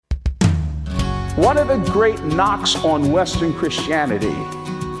One of the great knocks on Western Christianity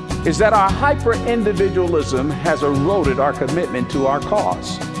is that our hyper-individualism has eroded our commitment to our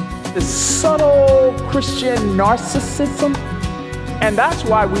cause. The subtle Christian narcissism, and that's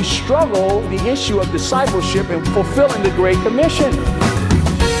why we struggle the issue of discipleship and fulfilling the Great Commission.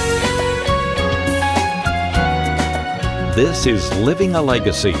 This is Living a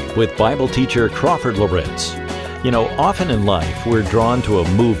Legacy with Bible teacher Crawford Loritts. You know, often in life we're drawn to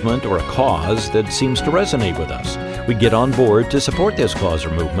a movement or a cause that seems to resonate with us. We get on board to support this cause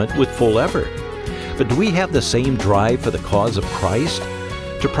or movement with full effort. But do we have the same drive for the cause of Christ?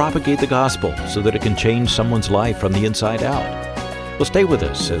 To propagate the gospel so that it can change someone's life from the inside out? Well, stay with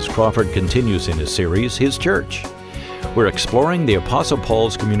us as Crawford continues in his series, His Church. We're exploring the Apostle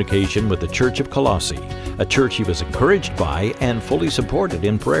Paul's communication with the Church of Colossae, a church he was encouraged by and fully supported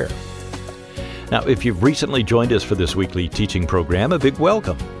in prayer. Now, if you've recently joined us for this weekly teaching program, a big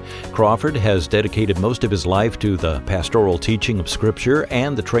welcome. Crawford has dedicated most of his life to the pastoral teaching of Scripture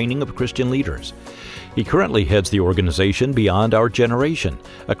and the training of Christian leaders. He currently heads the organization Beyond Our Generation,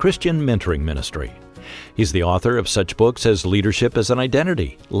 a Christian mentoring ministry. He's the author of such books as Leadership as an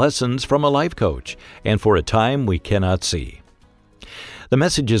Identity, Lessons from a Life Coach, and For a Time We Cannot See. The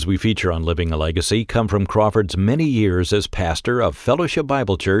messages we feature on Living a Legacy come from Crawford's many years as pastor of Fellowship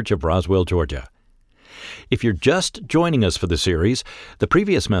Bible Church of Roswell, Georgia. If you're just joining us for the series, the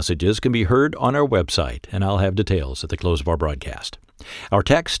previous messages can be heard on our website, and I'll have details at the close of our broadcast. Our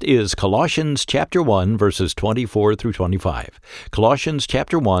text is Colossians chapter 1, verses 24 through 25. Colossians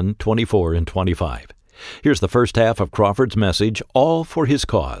chapter 1, 24 and 25. Here's the first half of Crawford's message, All for His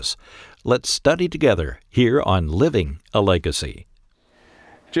Cause. Let's study together here on Living a Legacy.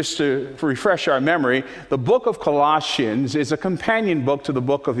 Just to refresh our memory, the book of Colossians is a companion book to the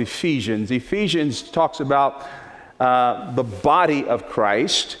book of Ephesians. Ephesians talks about the body of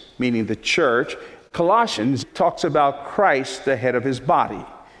Christ, meaning the church. Colossians talks about Christ, the head of his body,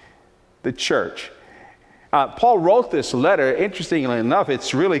 the church. Paul wrote this letter. Interestingly enough,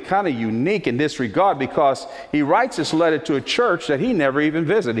 it's really kind of unique in this regard because he writes this letter to a church that he never even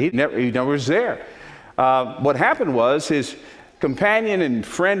visited. He never was there. What happened was his companion and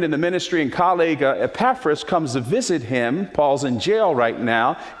friend in the ministry and colleague Epaphras comes to visit him. Paul's in jail right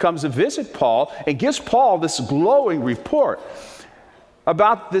now, comes to visit Paul and gives Paul this glowing report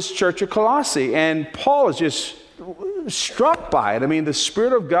about this church of Colossae. And Paul is just struck by it. I mean, the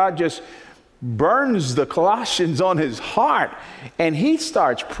Spirit of God just burns the Colossians on his heart, and he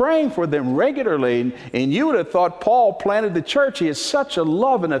starts praying for them regularly. And you would have thought Paul planted the church. He has such a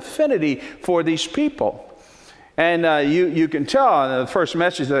love and affinity for these people. And you can tell in the first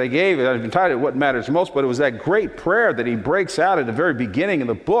message that I gave, I've entitled What Matters Most, but it was that great prayer that he breaks out at the very beginning of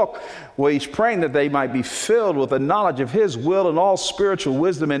the book, where he's praying that they might be filled with the knowledge of his will and all spiritual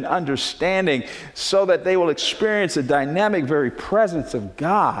wisdom and understanding, so that they will experience the dynamic very presence of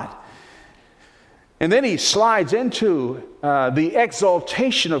God. And then he slides into the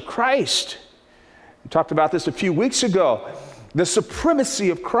exaltation of Christ. We talked about this a few weeks ago, the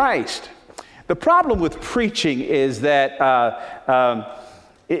supremacy of Christ. The problem with preaching is that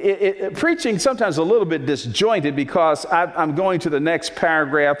preaching sometimes a little bit disjointed, because I'm going to the next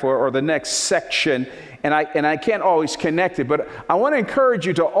paragraph or the next section, and I can't always connect it. But I want to encourage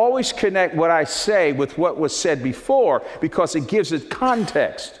you to always connect what I say with what was said before, because it gives it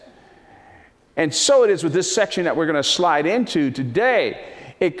context. And so it is with this section that we're going to slide into today.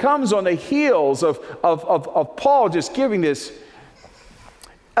 It comes on the heels of Paul just giving this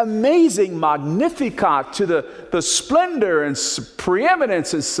amazing Magnificat to the splendor and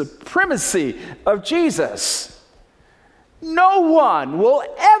preeminence and supremacy of Jesus. No one will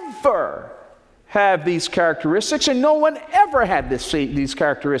ever have these characteristics, and no one ever had these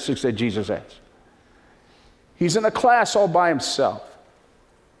characteristics that Jesus has. He's in a class all by himself.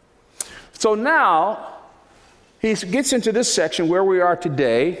 So now he gets into this section where we are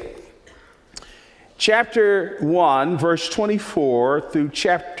today, chapter 1, verse 24 through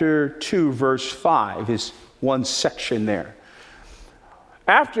chapter 2, verse 5 is one section there.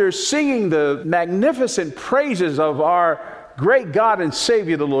 After singing the magnificent praises of our great God and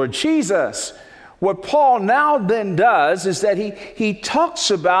Savior, the Lord Jesus, what Paul now then does is that he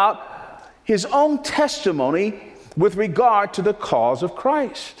talks about his own testimony with regard to the cause of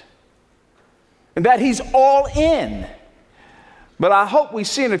Christ, and that he's all in. But I hope we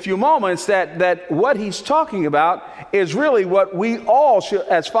see in a few moments that what he's talking about is really what we all should,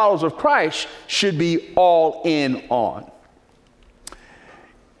 as followers of Christ, should be all in on.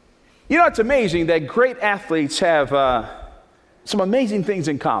 You know, it's amazing that great athletes have some amazing things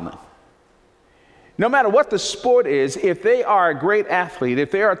in common. No matter what the sport is, if they are a great athlete,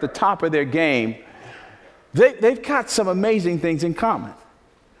 if they are at the top of their game, they've got some amazing things in common.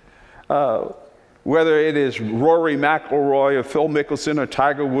 Whether it is Rory McIlroy or Phil Mickelson or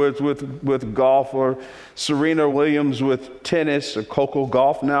Tiger Woods with golf, or Serena Williams with tennis, or Coco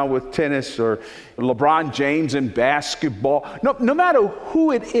Gauff now with tennis, or LeBron James in basketball. No matter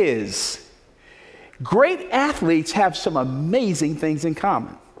who it is, great athletes have some amazing things in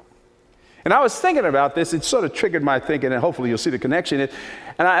common. And I was thinking about this. It sort of triggered my thinking, and hopefully you'll see the connection.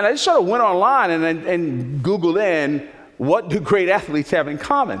 And I just sort of went online and Googled in, what do great athletes have in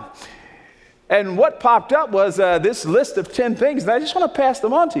common? And what popped up was this list of 10 things, and I just want to pass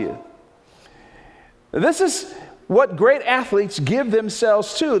them on to you. This is what great athletes give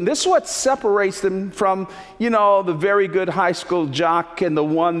themselves to, and this is what separates them from, the very good high school jock and the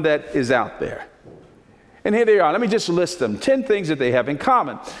one that is out there. And here they are. Let me just list them. 10 things that they have in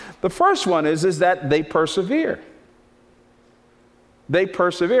common. The first one is that they persevere. They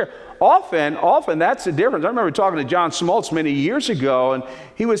persevere. Often that's the difference. I remember talking to John Smoltz many years ago, and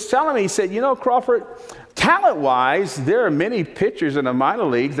he was telling me, he said, Crawford, talent-wise, there are many pitchers in the minor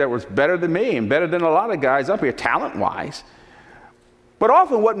leagues that was better than me and better than a lot of guys up here, talent-wise. But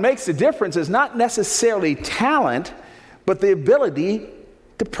often what makes the difference is not necessarily talent, but the ability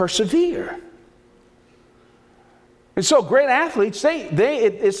to persevere. And so great athletes,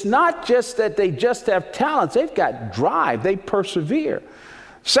 it's not just that they just have talents, they've got drive, they persevere.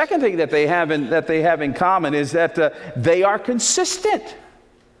 Second thing that they have in common is that they are consistent.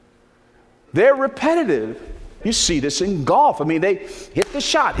 They're repetitive. You see this in golf. I mean, they hit the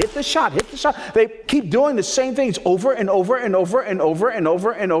shot, hit the shot, hit the shot. They keep doing the same things over and over and over and over and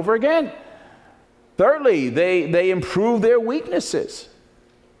over and over again. Thirdly, they improve their weaknesses.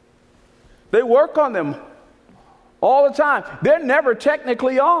 They work on them all the time. They're never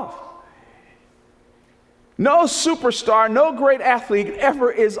technically off. No superstar, no great athlete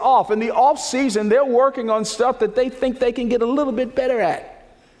ever is off. In the off season, they're working on stuff that they think they can get a little bit better at.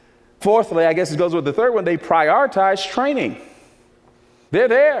 Fourthly, I guess it goes with the third one, they prioritize training. They're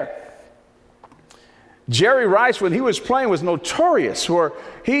there. Jerry Rice, when he was playing, was notorious for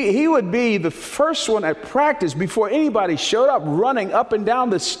he would be the first one at practice before anybody showed up, running up and down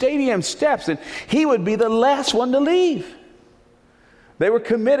the stadium steps, and he would be the last one to leave. They were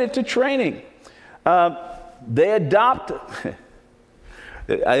committed to training. They adopt,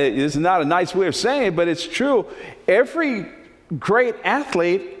 this is not a nice way of saying it, but it's true. Every great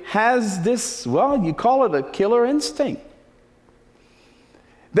athlete has this, you call it a killer instinct.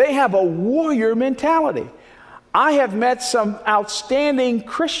 They have a warrior mentality. I have met some outstanding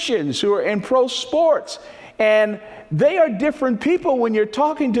Christians who are in pro sports, and they are different people when you're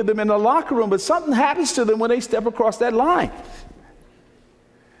talking to them in the locker room, but something happens to them when they step across that line.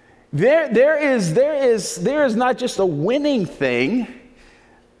 There is not just a winning thing.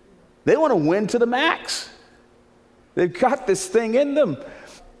 They want to win to the max. They've got this thing in them.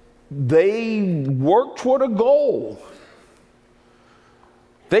 They work toward a goal.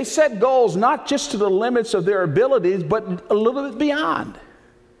 They set goals not just to the limits of their abilities, but a little bit beyond.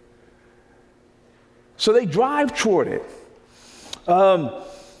 So they drive toward it.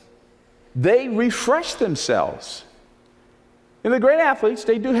 They refresh themselves. And the great athletes,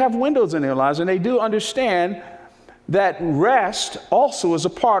 they do have windows in their lives, and they do understand that rest also is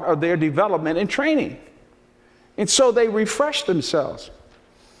a part of their development and training. And so they refresh themselves.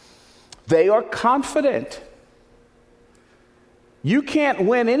 They are confident. You can't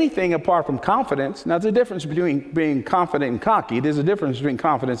win anything apart from confidence. Now, there's a difference between being confident and cocky. There's a difference between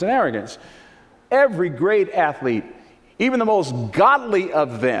confidence and arrogance. Every great athlete, even the most godly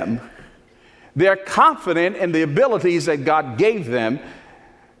of them, they're confident in the abilities that God gave them.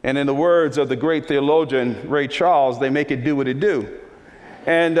 And in the words of the great theologian Ray Charles, they make it do what it do.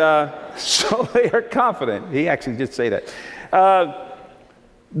 And so they are confident. He actually did say that.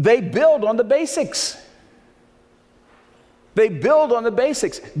 They build on the basics. They build on the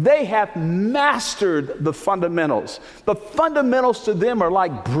basics. They have mastered the fundamentals. The fundamentals to them are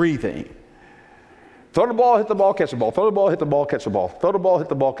like breathing. Throw the ball, hit the ball, catch the ball. Throw the ball, hit the ball, catch the ball. Throw the ball, hit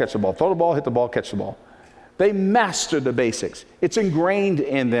the ball, catch the ball. Throw the ball, hit the ball, catch the ball. They master the basics. It's ingrained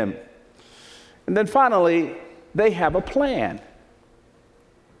in them. And then finally, they have a plan.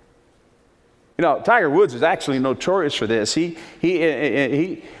 You know, Tiger Woods is actually notorious for this. He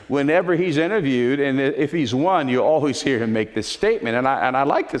whenever he's interviewed, and if he's won, you'll always hear him make this statement. And I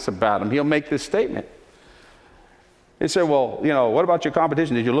like this about him. He'll make this statement. They said, well, you know, what about your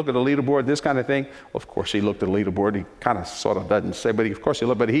competition? Did you look at the leaderboard, this kind of thing? Well, of course, he looked at the leaderboard. He kind of sort of doesn't say, but of course he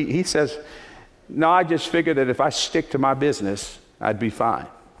looked. But he says, no, I just figured that if I stick to my business, I'd be fine.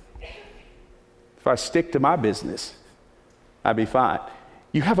 if I stick to my business, I'd be fine.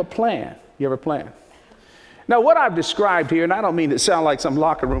 You have a plan. You have a plan. Now, what I've described here, and I don't mean to sound like some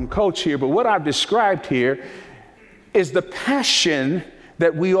locker room coach here, but what I've described here is the passion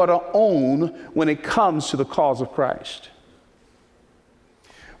that we ought to own when it comes to the cause of Christ.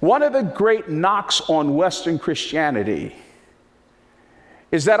 One of the great knocks on Western Christianity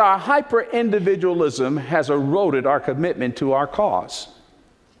is that our hyper-individualism has eroded our commitment to our cause.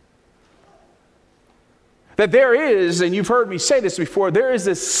 That there is, and you've heard me say this before, there is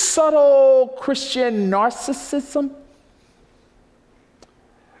this subtle Christian narcissism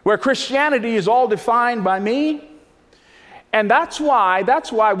where Christianity is all defined by me. And that's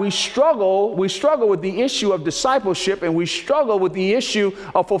why we struggle with the issue of discipleship, and we struggle with the issue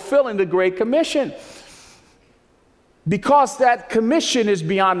of fulfilling the Great Commission. Because that commission is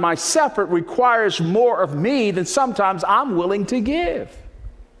beyond myself, it requires more of me than sometimes I'm willing to give.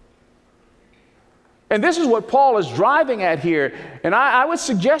 And this is what Paul is driving at here. And I would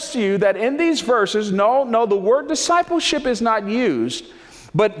suggest to you that in these verses, no, the word discipleship is not used.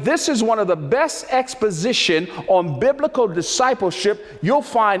 But this is one of the best exposition on biblical discipleship you'll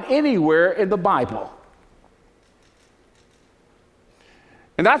find anywhere in the Bible.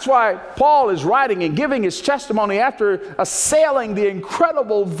 And that's why Paul is writing and giving his testimony after assailing the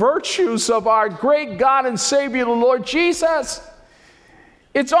incredible virtues of our great God and Savior, the Lord Jesus.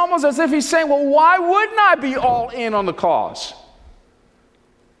 It's almost as if he's saying, well, why wouldn't I be all in on the cause?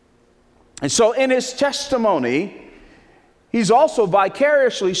 And so in his testimony, he's also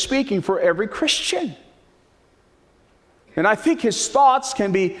vicariously speaking for every Christian. And I think his thoughts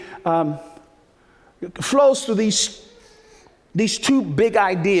can be, flows through these two big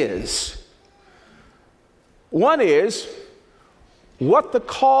ideas. One is what the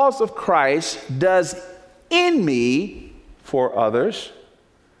cause of Christ does in me for others.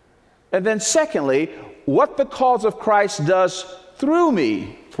 And then secondly, what the cause of Christ does through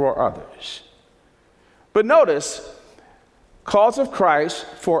me for others. But notice, cause of Christ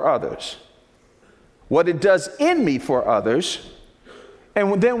for others, what it does in me for others,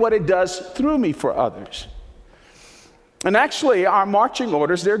 and then what it does through me for others. And actually, our marching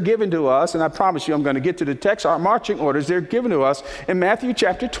orders, they're given to us, and I promise you I'm going to get to the text. Our marching orders, they're given to us in Matthew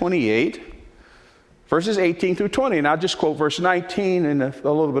chapter 28, verses 18 through 20. And I'll just quote verse 19 and a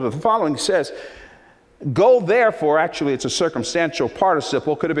little bit of the following. It says, go therefore, actually it's a circumstantial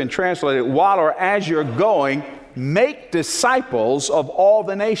participle, could have been translated, while or as you're going, make disciples of all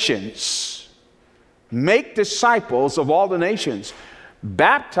the nations. Make disciples of all the nations,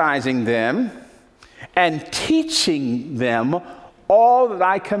 baptizing them and teaching them all that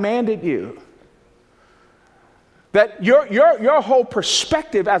I commanded you. That your whole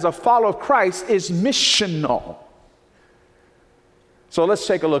perspective as a follower of Christ is missional. So let's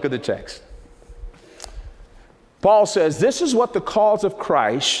take a look at the text. Paul says, this is what the cause of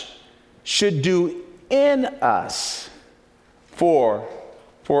Christ should do in us for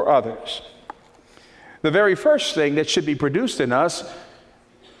others. The very first thing that should be produced in us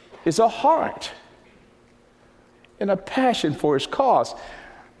is a heart and a passion for his cause.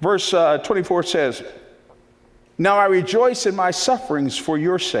 Verse 24 says, now I rejoice in my sufferings for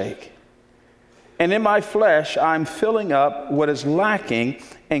your sake, and in my flesh I'm filling up what is lacking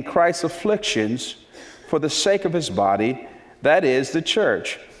in Christ's afflictions for the sake of his body, that is, the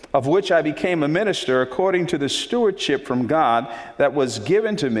church, of which I became a minister according to the stewardship from God that was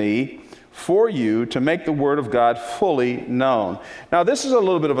given to me for you to make the word of God fully known. Now, this is a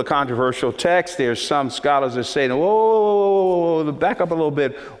little bit of a controversial text. There's some scholars that say, whoa, back up a little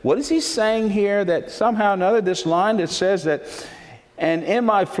bit. What is he saying here that somehow or another, this line that says that, and in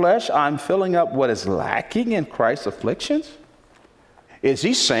my flesh I'm filling up what is lacking in Christ's afflictions? Is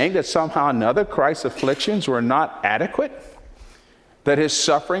he saying that somehow or another Christ's afflictions were not adequate? That his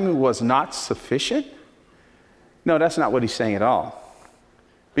suffering was not sufficient? No, that's not what he's saying at all.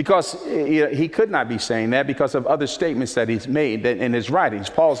 Because he could not be saying that because of other statements that he's made in his writings.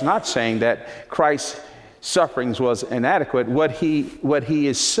 Paul's not saying that Christ's sufferings was inadequate. What he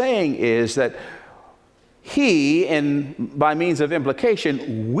is saying is that he, and by means of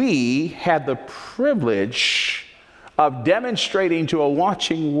implication, we had the privilege of demonstrating to a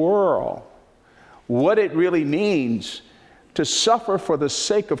watching world what it really means to suffer for the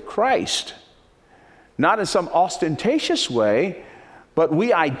sake of Christ. Not in some ostentatious way, but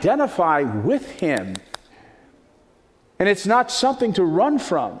we identify with him. And it's not something to run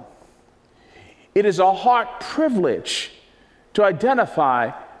from. It is a heart privilege to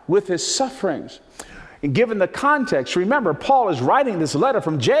identify with his sufferings. And given the context, remember, Paul is writing this letter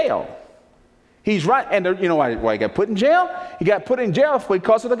from jail. He's right, and you know why he got put in jail? He got put in jail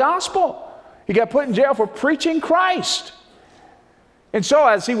because of the gospel. He got put in jail for preaching Christ. And so,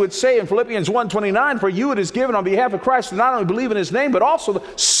 as he would say in Philippians 1:29, for you it is given on behalf of Christ to not only believe in his name, but also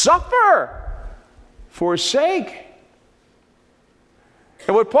to suffer for his sake.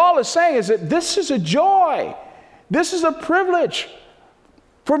 And what Paul is saying is that this is a joy. This is a privilege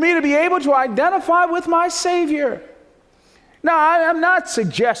for me to be able to identify with my Savior. Now, I'm not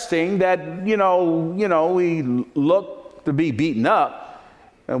suggesting that, we look to be beaten up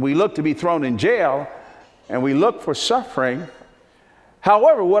and we look to be thrown in jail and we look for suffering.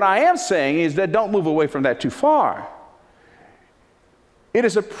 However, what I am saying is that don't move away from that too far. It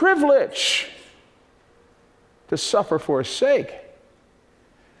is a privilege to suffer for his sake.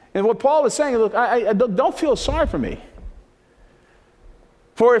 And what Paul is saying, look, I don't feel sorry for me.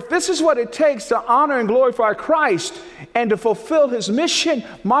 For if this is what it takes to honor and glorify Christ and to fulfill his mission,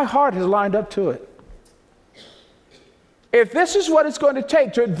 my heart has lined up to it. If this is what it's going to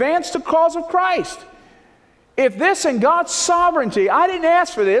take to advance the cause of Christ, if this in God's sovereignty, I didn't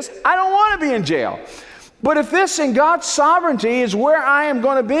ask for this, I don't want to be in jail. But if this in God's sovereignty is where I am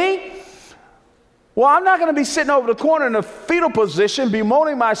going to be, well, I'm not going to be sitting over the corner in a fetal position,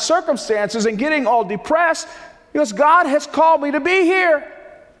 bemoaning my circumstances and getting all depressed, because God has called me to be here.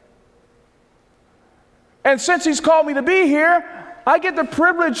 And since he's called me to be here, I get the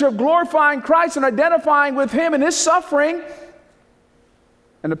privilege of glorifying Christ and identifying with him in his suffering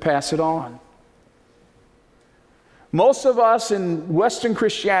and to pass it on. Most of us in Western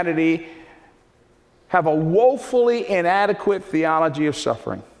Christianity have a woefully inadequate theology of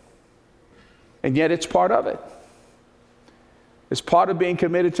suffering. And yet it's part of it. It's part of being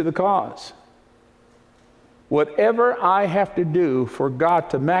committed to the cause. Whatever I have to do for God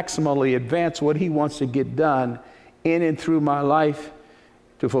to maximally advance what he wants to get done in and through my life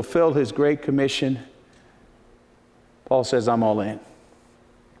to fulfill his great commission, Paul says, I'm all in.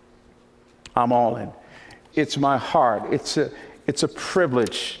 I'm all in. It's my heart. It's a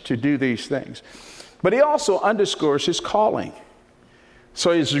privilege to do these things. But he also underscores his calling.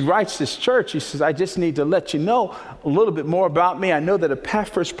 So as he writes this church, he says, I just need to let you know a little bit more about me. I know that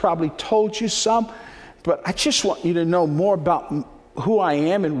Epaphras probably told you some, but I just want you to know more about who I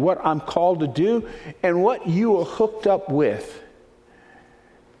am and what I'm called to do and what you are hooked up with.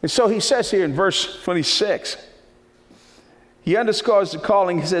 And so he says here in verse 26, he underscores the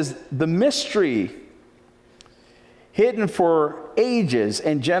calling. He says, the mystery hidden for ages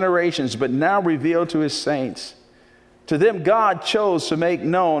and generations, but now revealed to his saints. To them God chose to make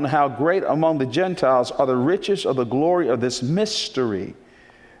known how great among the Gentiles are the riches of the glory of this mystery,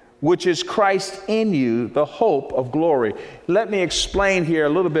 which is Christ in you, the hope of glory. Let me explain here a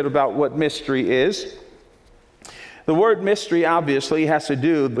little bit about what mystery is. The word mystery obviously has to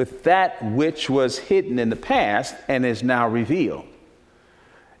do with that which was hidden in the past and is now revealed.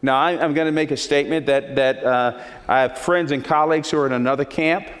 Now, I'm going to make a statement that I have friends and colleagues who are in another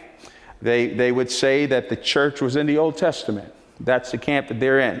camp. They would say that the church was in the Old Testament. That's the camp that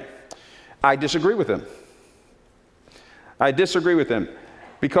they're in. I disagree with them. I disagree with them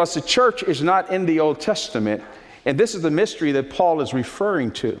because the church is not in the Old Testament, and this is the mystery that Paul is referring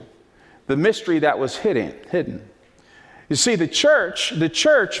to, the mystery that was hidden. You see, the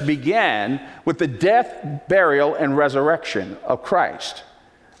church began with the death, burial, and resurrection of Christ.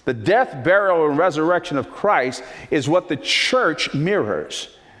 The death, burial, and resurrection of Christ is what the church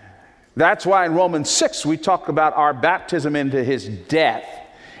mirrors. That's why in Romans 6 we talk about our baptism into his death.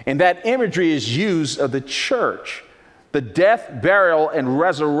 And that imagery is used of the church, the death, burial, and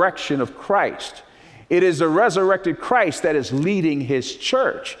resurrection of Christ. It is the resurrected Christ that is leading his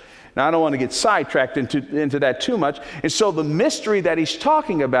church. Now, I don't want to get sidetracked into that too much. And so the mystery that he's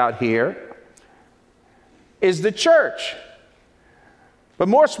talking about here is the church. But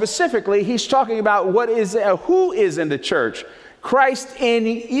more specifically, he's talking about who is in the church. Christ in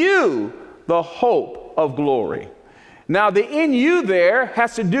you, the hope of glory. Now, the in you there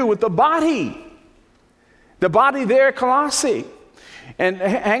has to do with the body. The body there at Colossae. And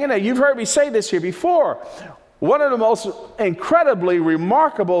hang in there, you've heard me say this here before. One of the most incredibly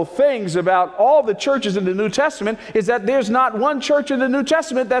remarkable things about all the churches in the New Testament is that there's not one church in the New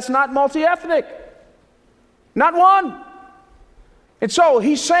Testament that's not multi-ethnic. Not one. And so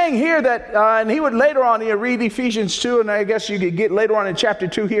he's saying here that, and he would later on, he'll read Ephesians 2, and I guess you could get later on in chapter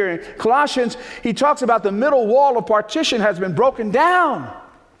 2 here in Colossians, he talks about the middle wall of partition has been broken down.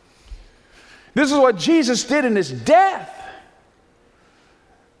 This is what Jesus did in his death.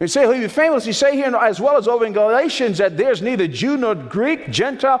 He say here, as well as over in Galatians, that there's neither Jew nor Greek,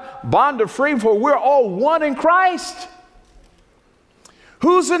 Gentile, bond or free, for we're all one in Christ.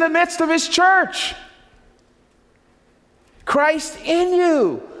 Who's in the midst of his church? Christ in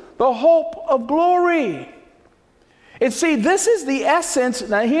you, the hope of glory. And see, this is the essence.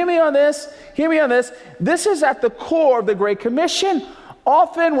 Now, hear me on this. This is at the core of the Great Commission.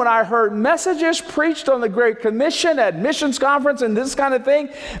 Often when I heard messages preached on the Great Commission at missions conference and this kind of thing,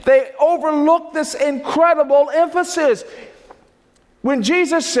 they overlook this incredible emphasis. When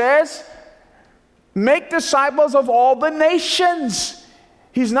Jesus says, make disciples of all the nations,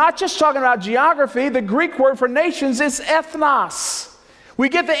 he's not just talking about geography. The Greek word for nations is ethnos. We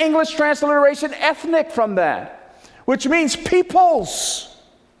get the English transliteration ethnic from that, which means peoples.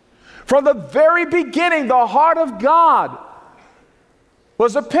 From the very beginning, the heart of God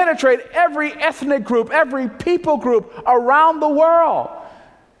was to penetrate every ethnic group, every people group around the world.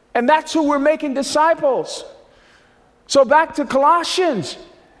 And that's who we're making disciples. So back to Colossians.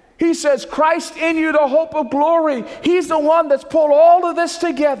 He says, Christ in you, the hope of glory. He's the one that's pulled all of this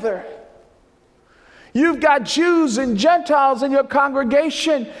together. You've got Jews and Gentiles in your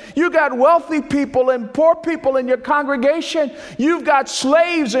congregation. You've got wealthy people and poor people in your congregation. You've got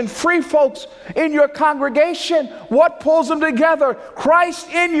slaves and free folks in your congregation. What pulls them together? Christ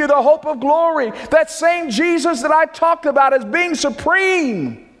in you, the hope of glory. That same Jesus that I talked about as being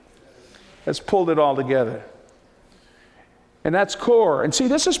supreme has pulled it all together. And that's core. And see,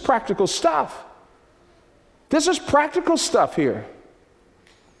 this is practical stuff. This is practical stuff here.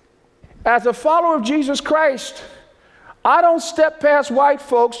 As a follower of Jesus Christ, I don't step past white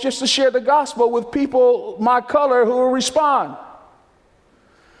folks just to share the gospel with people my color who will respond.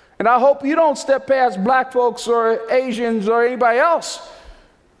 And I hope you don't step past black folks or Asians or anybody else.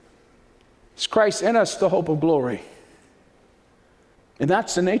 It's Christ in us, the hope of glory. And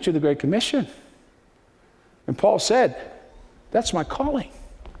that's the nature of the Great Commission. And Paul said, that's my calling.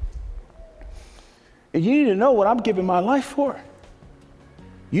 And you need to know what I'm giving my life for.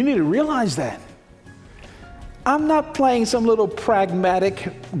 You need to realize that. I'm not playing some little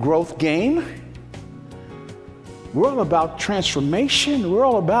pragmatic growth game. We're all about transformation. We're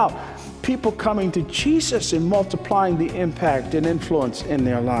all about people coming to Jesus and multiplying the impact and influence in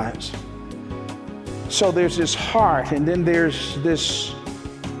their lives. So there's this heart, and then there's this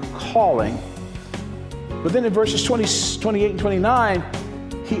calling. But then in verses 28 and 29,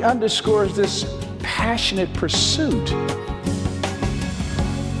 he underscores this passionate pursuit.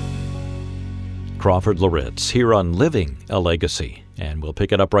 Crawford Loritts here on Living a Legacy, and we'll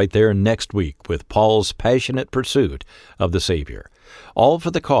pick it up right there next week with Paul's passionate pursuit of the Savior. All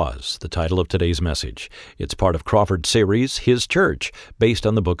for the Cause, the title of today's message. It's part of Crawford's series, His Church, based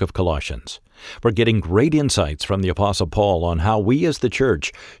on the book of Colossians. We're getting great insights from the Apostle Paul on how we as the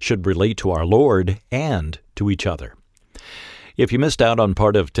church should relate to our Lord and to each other. If you missed out on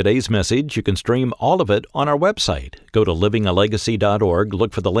part of today's message, you can stream all of it on our website. Go to livingalegacy.org,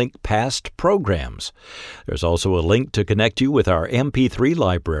 look for the link Past Programs. There's also a link to connect you with our MP3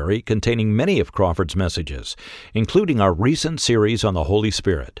 library containing many of Crawford's messages, including our recent series on the Holy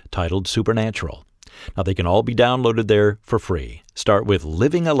Spirit, titled Supernatural. Now, they can all be downloaded there for free. Start with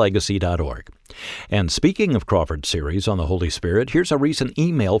livingalegacy.org. And speaking of Crawford's series on the Holy Spirit, here's a recent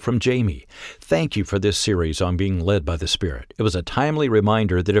email from Jamie. Thank you for this series on being led by the Spirit. It was a timely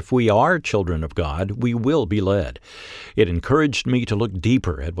reminder that if we are children of God, we will be led. It encouraged me to look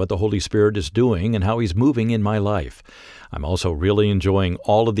deeper at what the Holy Spirit is doing and how He's moving in my life. I'm also really enjoying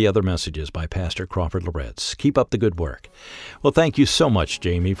all of the other messages by Pastor Crawford Loritts. Keep up the good work. Well, thank you so much,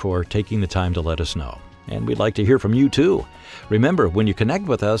 Jamie, for taking the time to let us know. And we'd like to hear from you, too. Remember, when you connect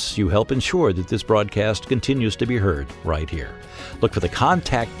with us, you help ensure that this broadcast continues to be heard right here. Look for the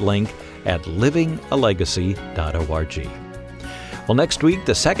contact link at livingalegacy.org. Well, next week,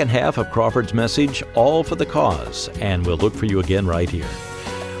 the second half of Crawford's message, All for the Cause, and we'll look for you again right here.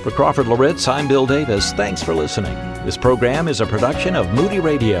 For Crawford Loritts, I'm Bill Davis. Thanks for listening. This program is a production of Moody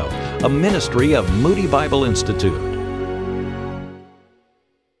Radio, a ministry of Moody Bible Institute.